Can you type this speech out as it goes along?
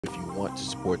If you want to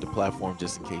support the platform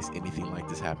just in case anything like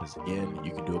this happens again, you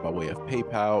can do it by way of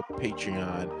PayPal,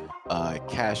 Patreon,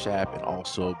 Cash App, and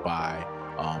also by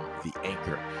the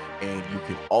Anchor. And you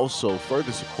can also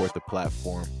further support the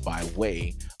platform by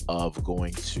way of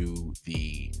going to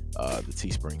the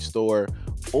Teespring store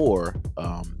or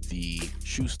the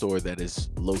shoe store that is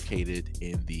located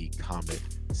in the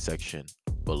comment section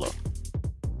below.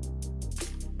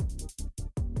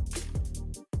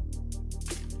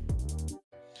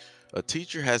 A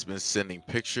teacher has been sending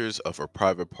pictures of her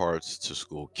private parts to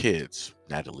school kids.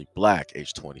 Natalie Black,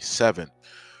 age 27,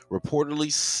 reportedly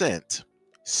sent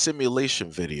simulation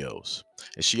videos,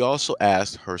 and she also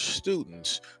asked her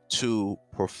students to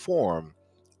perform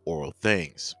oral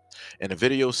things. In a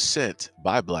video sent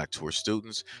by Black to her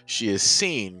students, she is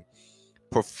seen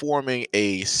performing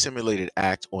a simulated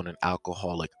act on an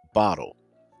alcoholic bottle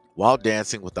while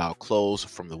dancing without clothes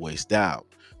from the waist down.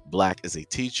 Black is a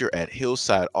teacher at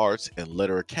Hillside Arts and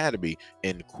Letter Academy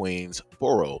in Queens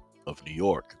Borough of New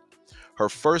York. Her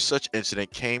first such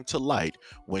incident came to light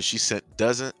when she sent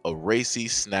dozens of racy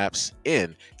snaps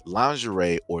in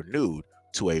lingerie or nude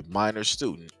to a minor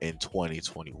student in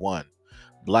 2021.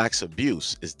 Black's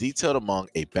abuse is detailed among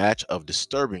a batch of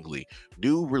disturbingly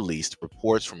new released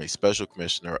reports from a special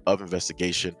commissioner of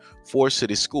investigation for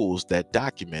city schools that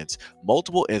documents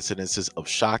multiple incidences of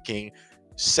shocking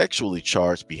sexually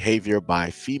charged behavior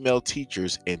by female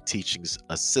teachers and teaching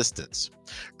assistants.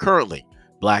 Currently,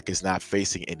 Black is not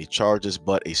facing any charges,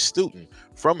 but a student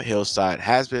from Hillside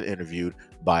has been interviewed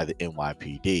by the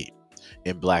NYPD.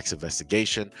 In Black's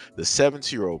investigation, the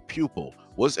 17-year-old pupil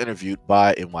was interviewed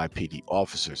by NYPD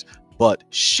officers, but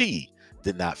she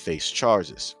did not face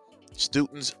charges.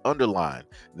 Students underline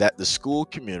that the school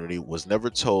community was never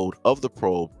told of the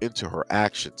probe into her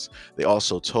actions. They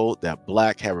also told that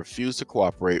Black had refused to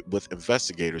cooperate with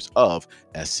investigators of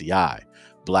SEI.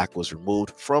 Black was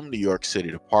removed from New York City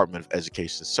Department of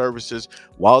Education Services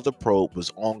while the probe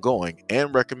was ongoing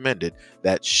and recommended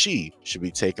that she should be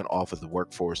taken off of the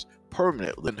workforce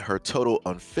permanently in her total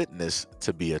unfitness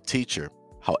to be a teacher.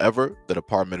 However, the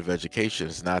Department of Education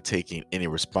is not taking any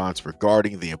response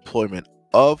regarding the employment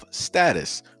of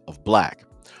status of Black.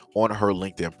 On her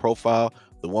LinkedIn profile,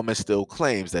 the woman still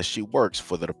claims that she works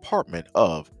for the Department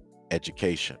of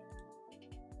Education.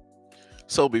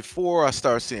 So before I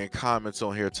start seeing comments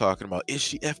on here talking about, is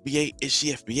she FBA? Is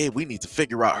she FBA? We need to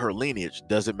figure out her lineage.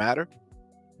 Does it matter?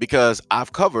 Because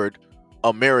I've covered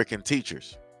American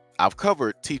teachers. I've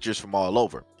covered teachers from all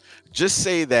over. Just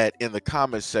say that in the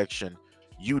comment section,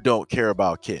 you don't care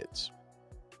about kids.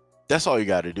 That's all you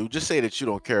got to do. Just say that you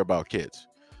don't care about kids,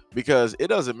 because it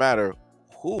doesn't matter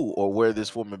who or where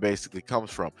this woman basically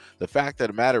comes from. The fact of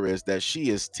the matter is that she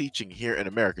is teaching here in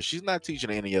America. She's not teaching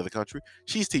in any other country.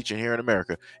 She's teaching here in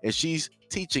America, and she's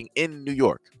teaching in New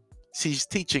York. She's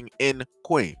teaching in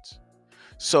Queens.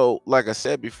 So, like I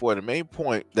said before, the main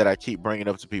point that I keep bringing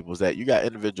up to people is that you got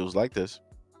individuals like this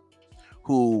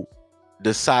who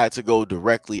decide to go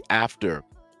directly after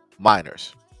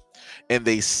minors, and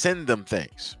they send them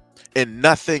things and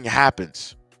nothing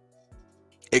happens.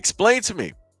 Explain to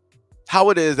me how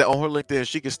it is that on her LinkedIn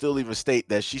she can still even state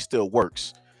that she still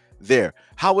works there.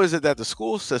 How is it that the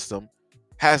school system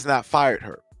has not fired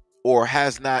her, or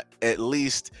has not at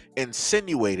least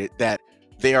insinuated that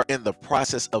they are in the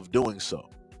process of doing so,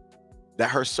 that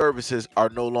her services are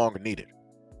no longer needed?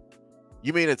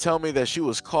 You mean to tell me that she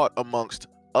was caught amongst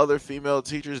other female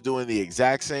teachers doing the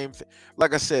exact same thing?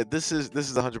 Like I said, this is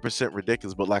 100%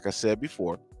 ridiculous. But like I said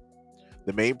before,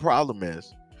 the main problem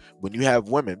is when you have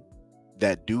women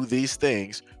that do these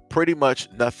things, pretty much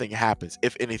nothing happens,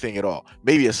 if anything at all.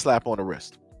 Maybe a slap on the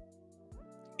wrist.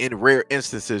 In rare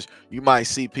instances, you might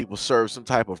see people serve some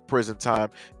type of prison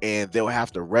time and they'll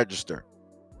have to register.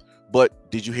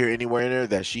 But did you hear anywhere in there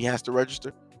that she has to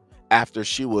register? After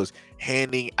she was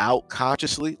handing out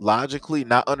consciously, logically,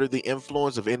 not under the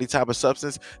influence of any type of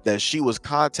substance, that she was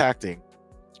contacting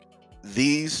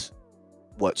these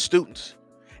students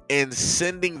and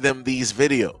sending them these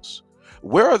videos.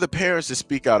 Where are the parents to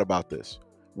speak out about this?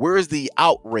 Where is the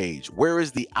outrage? Where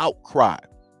is the outcry?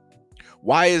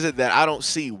 Why is it that I don't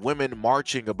see women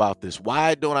marching about this?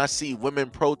 Why don't I see women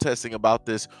protesting about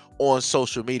this on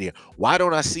social media? Why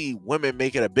don't I see women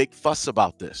making a big fuss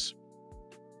about this?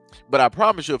 But I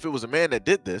promise you, if it was a man that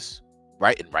did this,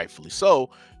 right, and rightfully so,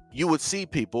 you would see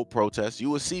people protest. You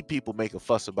would see people make a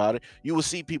fuss about it. You would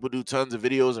see people do tons of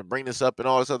videos and bring this up and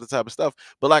all this other type of stuff.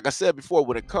 But like I said before,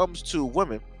 when it comes to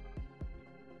women,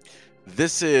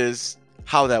 this is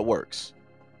how that works.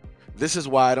 This is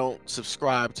why I don't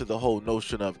subscribe to the whole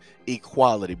notion of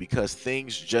equality, because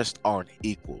things just aren't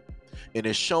equal. And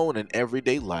it's shown in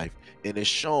everyday life and is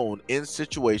shown in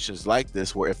situations like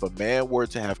this, where if a man were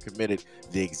to have committed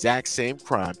the exact same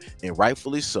crime, and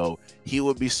rightfully so, he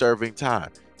would be serving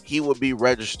time. He would be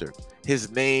registered.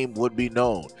 His name would be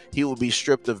known. He would be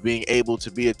stripped of being able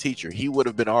to be a teacher. He would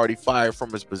have been already fired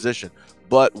from his position.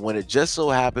 But when it just so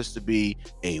happens to be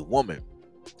a woman,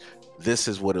 this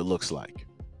is what it looks like.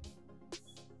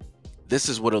 This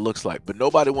is what it looks like. But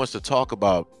nobody wants to talk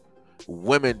about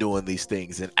women doing these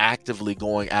things and actively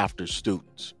going after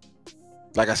students.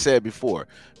 Like I said before,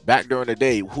 back during the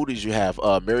day, who did you have?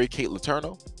 Mary Kate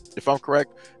Letourneau, if I'm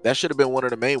correct. That should have been one of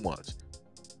the main ones,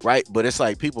 right? But it's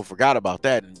like people forgot about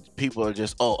that, and people are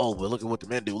just, well, look at what the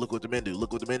men do. Look what the men do.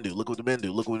 Look what the men do. Look what the men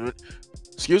do. Look what the men...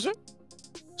 Excuse me?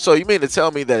 So you mean to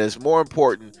tell me that it's more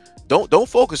important? Don't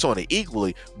focus on it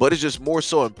equally, but it's just more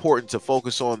so important to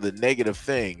focus on the negative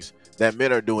things that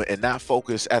men are doing, and not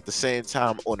focus at the same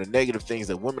time on the negative things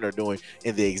that women are doing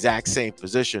in the exact same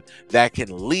position that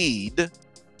can lead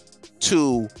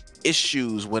to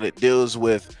issues when it deals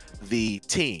with the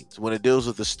teens, when it deals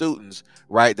with the students,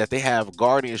 right, that they have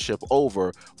guardianship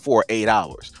over for 8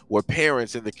 hours, where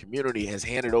parents in the community has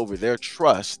handed over their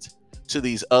trust to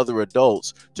these other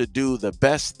adults to do the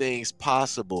best things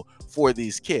possible for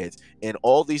these kids. And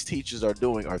all these teachers are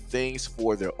doing are things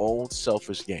for their own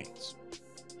selfish gains.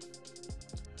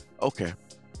 Okay,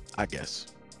 I guess.